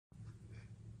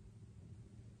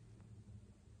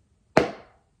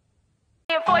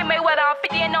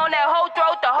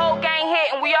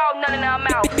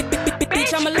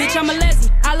Bitch, I'm a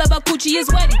lesbian. I love her coochie is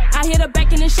wetty. I hit her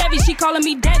back in the Chevy, she calling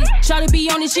me daddy. Shawty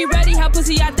be on it, she ready. Her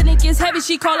pussy I think it's heavy,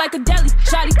 she call like a deli.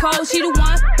 Shawty call, she the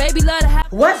one. Baby love to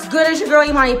have. What's good? It's your girl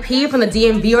Imani P from the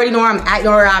DMV. You already know where I'm at, you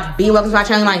know where I be. Welcome to my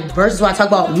channel, Imaniversus, where I talk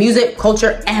about music,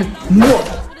 culture, and more.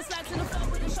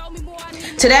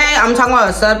 Today, I'm talking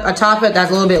about a topic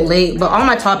that's a little bit late, but all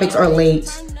my topics are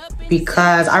late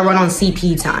because I run on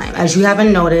CP time. As you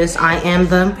haven't noticed, I am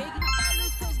the...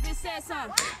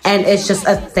 And it's just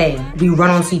a thing. We run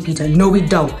on CP time. No, we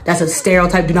don't. That's a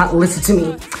stereotype. Do not listen to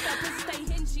me.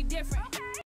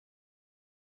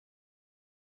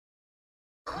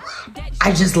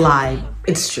 I just lied.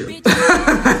 It's true. Today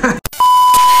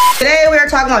we are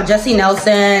talking about Jesy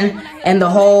Nelson and the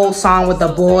whole song with the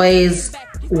Boyz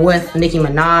with Nicki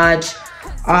Minaj.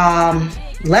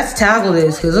 Let's tackle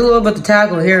this because there's a little bit to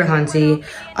tackle here, hunty.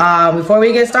 Before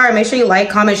we get started, make sure you like,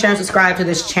 comment, share, and subscribe to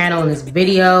this channel and this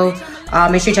video.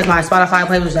 Make sure you check my Spotify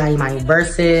playlist at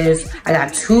imaniversus. I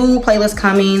got 2 playlists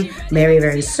coming very,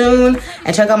 very soon.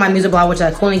 And check out my music blog, which is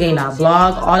at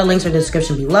coolinggang.blog. All the links are in the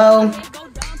description below.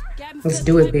 Let's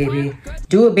do it, baby.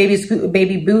 Do it, baby. Scoot it,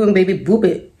 baby. Boo and baby boop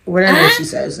it. Whatever she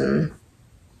says. And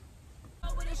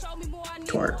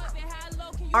twerk.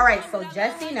 Alright, so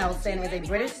Jesy Nelson is a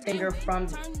British singer from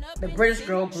the British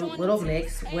girl group Little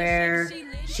Mix, where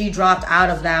she dropped out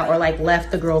of that or like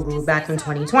left the girl group back in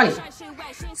 2020.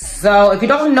 So if you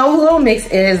don't know who Little Mix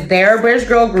is, they're a British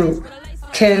girl group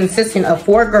consisting of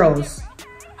 4 girls.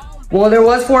 Well, there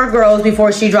was 4 girls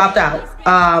before she dropped out.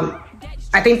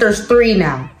 I think there's 3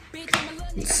 now.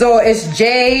 So it's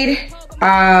Jade,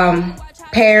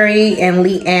 Perry, and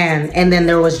Leanne, and then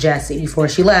there was Jesy before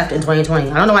she left in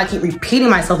 2020. I don't know why I keep repeating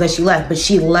myself that she left, but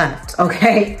she left,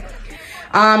 okay?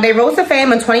 They rose to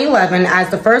fame in 2011 as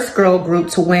the first girl group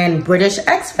to win British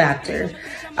X Factor.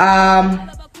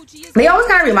 They always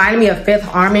kind of reminded me of Fifth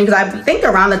Harmony, because I think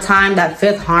around the time that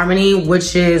Fifth Harmony,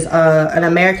 which is an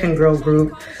American girl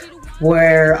group,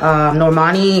 where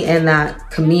Normani and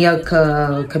that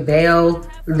Camila Cabello,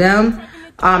 them,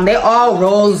 they all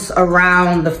rose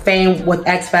around the fame with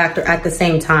X Factor at the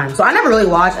same time. So I never really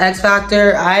watched X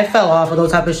Factor. I fell off of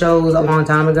those type of shows a long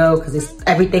time ago because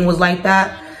everything was like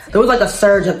that. There was like a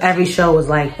surge of every show was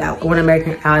like that when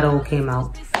American Idol came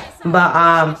out. But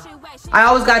I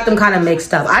always got them kind of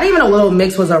mixed up. I didn't even know Little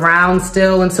Mix was around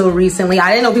still until recently.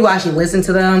 I didn't know people actually listened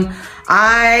to them.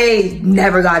 I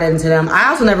never got into them. I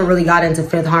also never really got into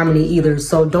Fifth Harmony either.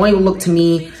 So don't even look to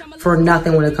me for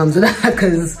nothing when it comes to that,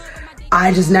 because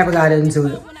I just never got into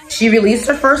it. She released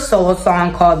her first solo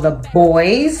song called The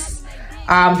Boyz,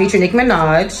 featuring Nicki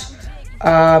Minaj.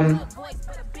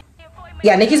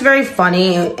 Yeah, Nicki's very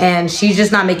funny, and she's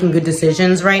just not making good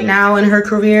decisions right now in her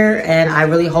career. And I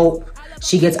really hope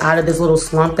she gets out of this little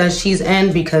slump that she's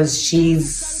in, because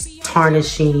she's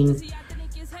tarnishing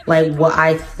like what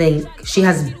I think she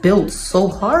has built so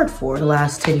hard for the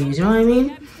last 10 years, you know what I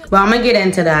mean? But I'm gonna get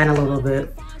into that in a little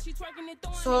bit.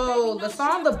 So the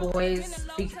song The Boyz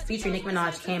featuring Nicki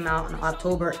Minaj came out on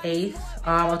October 8th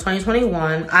of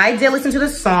 2021. I did listen to the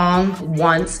song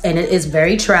once, and it is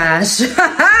very trash.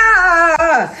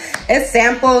 It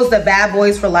samples the Bad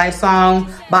Boys for Life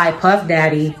song by Puff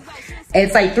Daddy.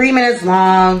 It's like 3 minutes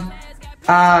long.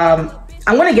 I'm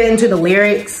gonna get into the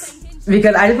lyrics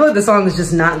because I feel like the song is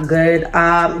just not good.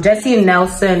 Jesy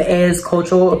Nelson is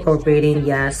cultural appropriating,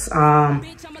 yes.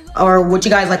 Or what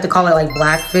you guys like to call it, like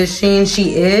blackfishing.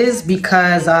 She is,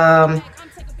 because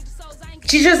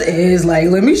she just is. Like,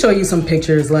 let me show you some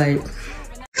pictures. Like,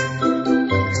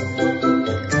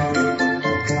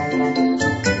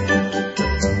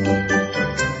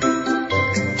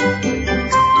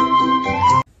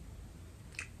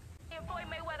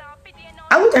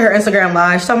 I looked at her Instagram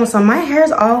live. She's talking about, my hair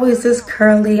is always this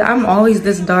curly. I'm always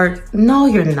this dark. No,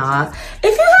 you're not.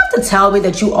 If you have to tell me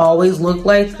that you always look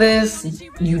like this,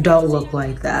 you don't look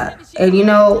like that. And you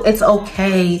know, it's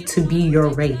okay to be your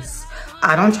race.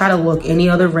 I don't try to look any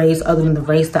other race other than the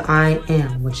race that I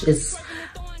am, which is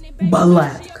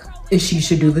black. And she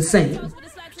should do the same.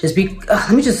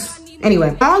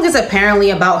 Anyway, the song is apparently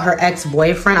about her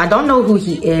ex-boyfriend. I don't know who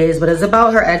he is, but it's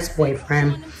about her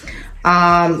ex-boyfriend.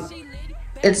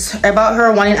 It's about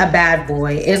her wanting a bad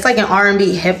boy. It's like an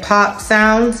R&B hip hop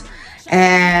sound,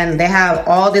 and they have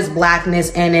all this blackness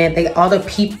in it. All the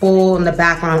people in the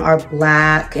background are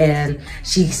black, and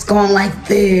she's going like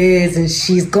this, and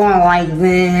she's going like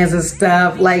this and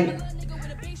stuff. Like,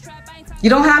 you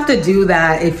don't have to do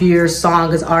that if your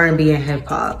song is R&B and hip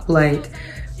hop. Like,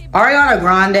 Ariana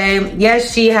Grande,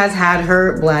 yes, she has had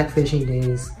her blackfishing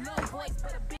days.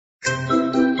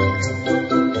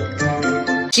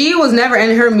 She was never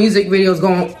in her music videos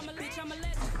going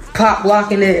pop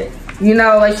blocking it. You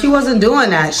know, like she wasn't doing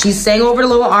that. She sang over the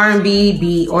little R&B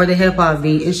beat or the hip hop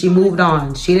beat and she moved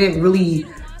on. She didn't really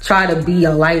try to be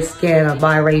a light-skinned or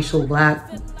biracial black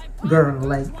girl.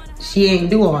 Like, she ain't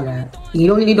do all that. You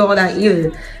don't need to do all that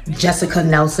either. Jesy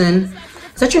Nelson.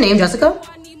 Is that your name, Jessica?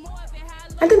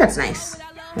 I think that's nice.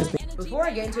 Before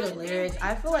I get into the lyrics,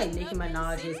 I feel like Nicki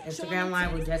Minaj's Instagram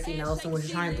live with Jesy Nelson was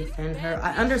trying to defend her.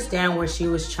 I understand where she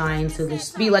was trying to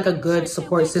just be like a good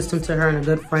support system to her and a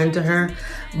good friend to her.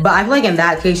 But I feel like in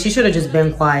that case, she should have just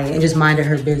been quiet and just minded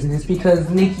her business because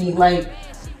Nicki, like,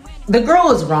 the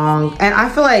girl is wrong. And I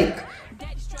feel like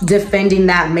defending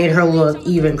that made her look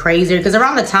even crazier because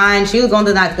around the time she was going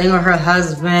through that thing with her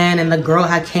husband and the girl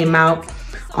had came out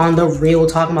on the reel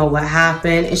talking about what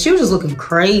happened and she was just looking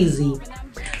crazy.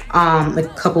 Like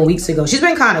a couple weeks ago. She's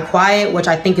been kind of quiet, which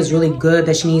I think is really good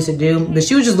that she needs to do. But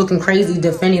she was just looking crazy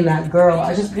defending that girl.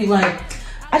 I just be like,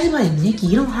 Nicki,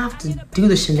 you don't have to do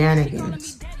the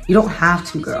shenanigans. You don't have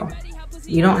to, girl.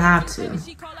 You don't have to.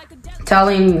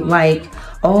 Telling like,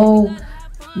 oh,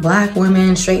 black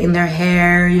women straighten their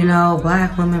hair, you know,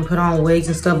 black women put on wigs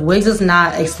and stuff. Wigs is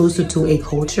not exclusive to a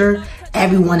culture.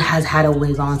 Everyone has had a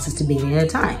wig on since the beginning of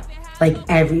time. Like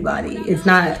everybody. It's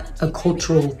not a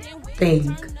cultural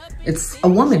thing. It's a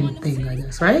woman thing, I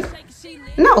guess, right?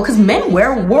 No, because men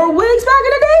wore wigs back in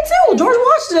the day too. George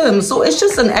Washington. So it's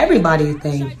just an everybody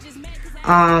thing.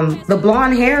 The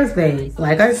blonde hair thing.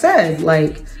 Like I said,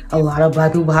 like a lot of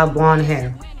black people have blonde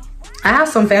hair. I have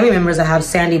some family members that have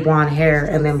sandy blonde hair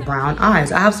and then brown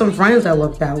eyes. I have some friends that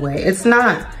look that way. It's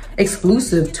not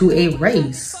exclusive to a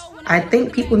race. I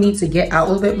think people need to get out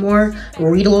a little bit more,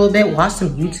 read a little bit, watch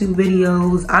some YouTube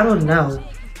videos. I don't know.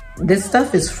 This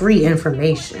stuff is free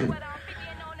information.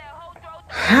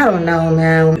 I don't know,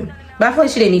 man. But I feel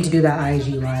like she didn't need to do that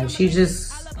IG live. She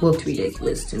just looked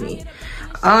ridiculous to me.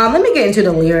 Let me get into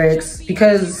the lyrics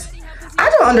because I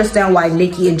don't understand why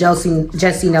Nicki and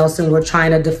Jesy Nelson were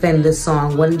trying to defend this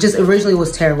song when it just originally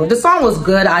was terrible. The song was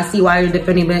good. I see why you're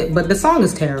defending it, but the song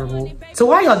is terrible. So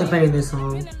why y'all defending this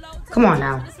song? Come on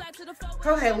now.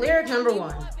 Okay, lyric number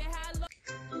 1.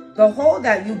 The hole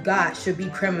that you got should be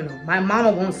criminal. My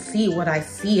mama won't see what I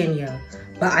see in you,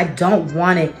 but I don't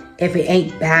want it if it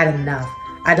ain't bad enough.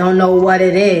 I don't know what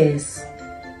it is.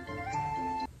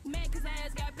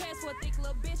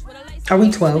 Are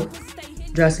we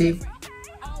 12, Jesy?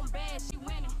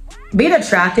 Being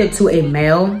attracted to a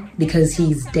male because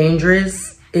he's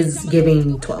dangerous is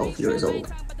giving 12 years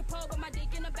old.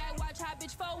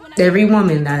 Every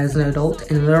woman that is an adult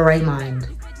in their right mind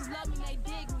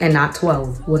and not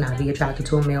 12 will not be attracted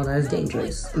to a male that is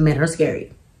dangerous. Men are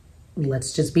scary.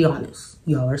 Let's just be honest.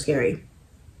 Y'all are scary.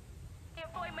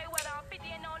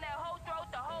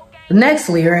 Next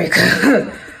lyric.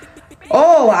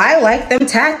 Oh, I like them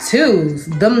tattoos.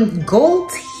 Them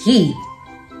gold teeth.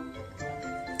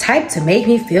 Type to make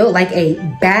me feel like a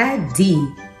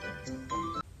baddie.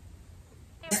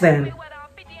 Then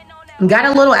got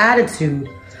a little attitude,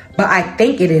 but I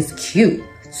think it is cute.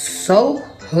 So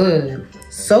hood.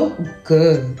 So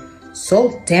good,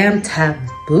 so damn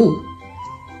taboo.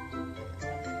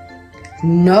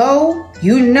 No,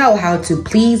 you know how to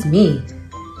please me.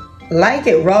 Like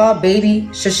it raw, baby,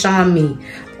 shashan me.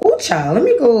 Ooh, child, let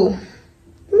me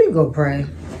go pray.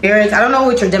 Eric, I don't know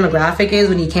what your demographic is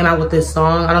when you came out with this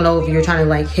song. I don't know if you're trying to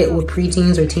like hit with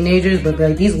preteens or teenagers, but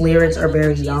like these lyrics are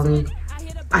very young.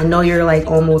 I know you're like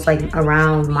almost like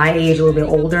around my age, a little bit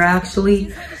older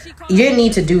actually. You didn't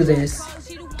need to do this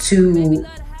to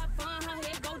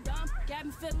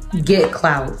get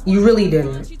clout. You really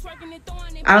didn't.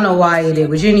 I don't know why you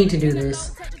did, but you need to do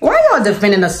this. Why y'all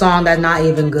defending a song that's not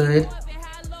even good?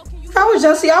 If I was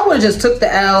Jesy, I would have just took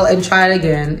the L and tried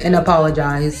again and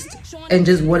apologized and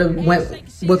just would have went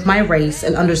with my race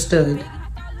and understood.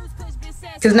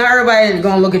 Because not everybody is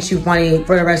gonna look at you funny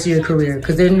for the rest of your career.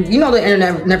 Because then, you know, the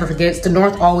internet never forgets. The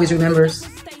North always remembers.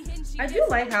 I do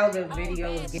like how the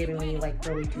video is giving me like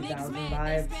early 2000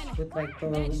 vibes with like the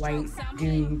white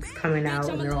dudes coming out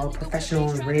and they're all professional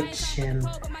and rich, and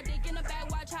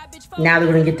now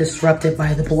they're gonna get disrupted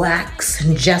by the blacks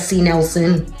and Jesy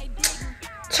Nelson.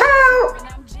 Ciao.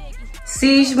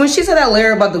 See, when she said that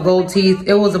lyric about the gold teeth,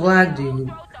 it was a black dude.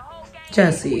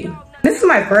 Jesy. This is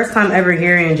my first time ever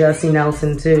hearing Jesy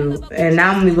Nelson too, and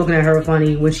now I'm gonna be looking at her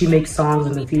funny when she makes songs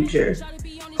in the future.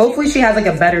 Hopefully she has like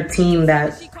a better team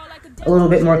that's a little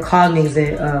bit more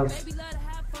cognizant of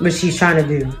what she's trying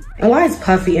to do. And why is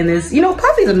Puffy in this? You know,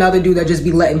 Puffy's another dude that just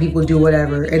be letting people do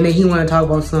whatever, and then he want to talk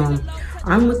about some,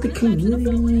 I'm with the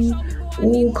community,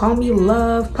 ooh, call me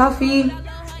love. Puffy,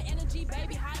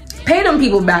 Pay them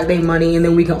people back their money and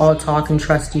then we can all talk and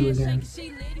trust you again.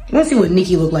 Let's see what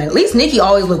Nicki look like. At least Nicki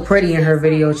always look pretty in her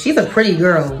videos. She's a pretty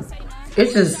girl.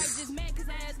 It's just...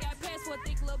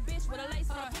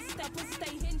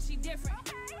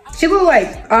 She look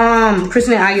like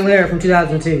Christina Aguilera from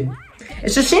 2002.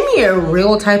 Is sashimi a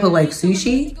real type of like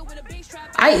sushi?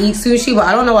 I eat sushi, but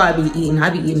I don't know what I be eating. I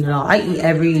be eating it all. I eat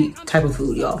every type of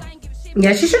food, y'all.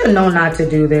 Yeah, she should have known not to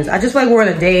do this. I just feel like we're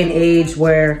in a day and age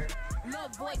where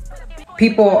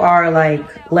people are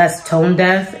like less tone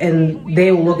deaf and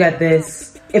they will look at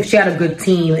this if she had a good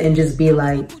team and just be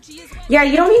like, yeah,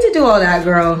 you don't need to do all that,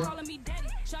 girl.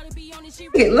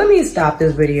 Okay, let me stop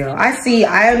this video.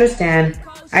 I understand.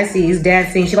 I see he's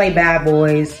dancing. She like bad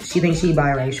boys. She thinks she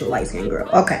biracial, light-skinned girl.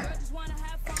 Okay.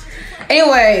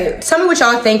 Anyway, tell me what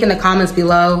y'all think in the comments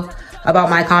below about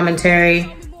my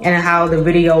commentary and how the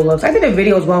video looks. I think the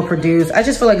video is well produced. I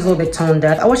just feel like it's a little bit tone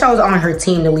deaf. I wish I was on her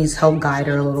team to at least help guide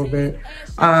her a little bit.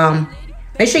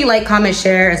 Make sure you like, comment,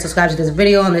 share, and subscribe to this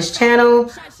video on this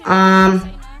channel. I'll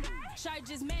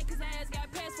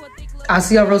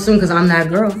see y'all real soon because I'm that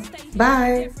girl.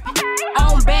 Bye.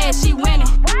 On bad, she winning.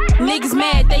 Niggas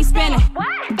mad, they spinning.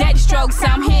 Daddy strokes,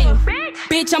 I'm hitting.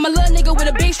 Bitch, I'm a little nigga with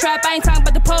a big strap. I ain't talking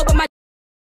about the pole, but my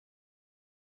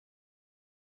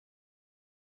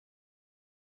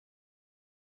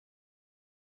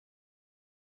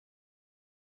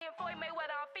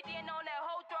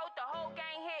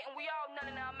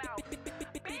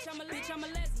bitch, I'm a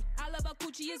lesbian. I love her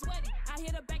coochie is wetty. I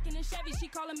hit her back in the Chevy, she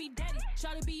calling me daddy.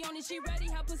 Shawty be on it, she ready.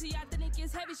 Her pussy I think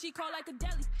it's heavy, she call like a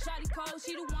deli. Shawty cold,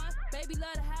 she the one. Baby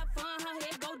love to have fun, her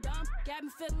head go dumb. Got me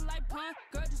feeling like pun.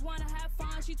 Girl just wanna have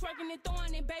fun. She twerking and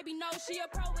throwing it, baby no. She a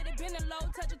pro with it, bending low.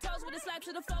 Touch her toes with a slap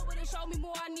to the floor with it. Show me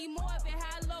more, I need more of it.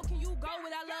 How low can you go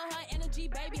with? I love her energy,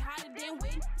 baby, hotter than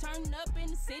Whitney. Turning up in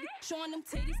the city, showing them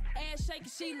titties. Ass shaking,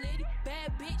 she litty.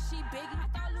 Bad bitch, she biggie. I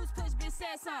thought loose push bitch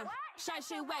said something. Shot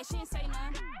shit whack, she ain't say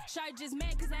nothing. Shot just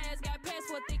mad cause her ass got passed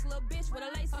for a thick little bitch with a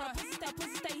lace on.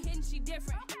 Pussy stay hitting, she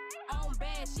different. On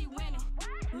bad, she winning.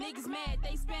 Niggas mad,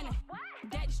 they spinning.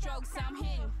 Daddy strokes, I'm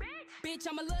hitting. Bitch,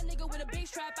 I'm a little nigga with a big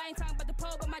strap. I ain't talking about the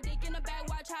pole, but my dick in the bag.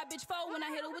 Watch how bitch fold when I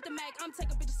hit her with the Mac. I'm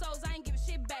taking bitches' souls, I ain't giving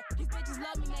shit back. These bitches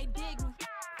love me, they dig me.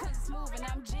 Cause it's moving,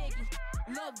 I'm jiggy.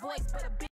 Love voice, but a bitch.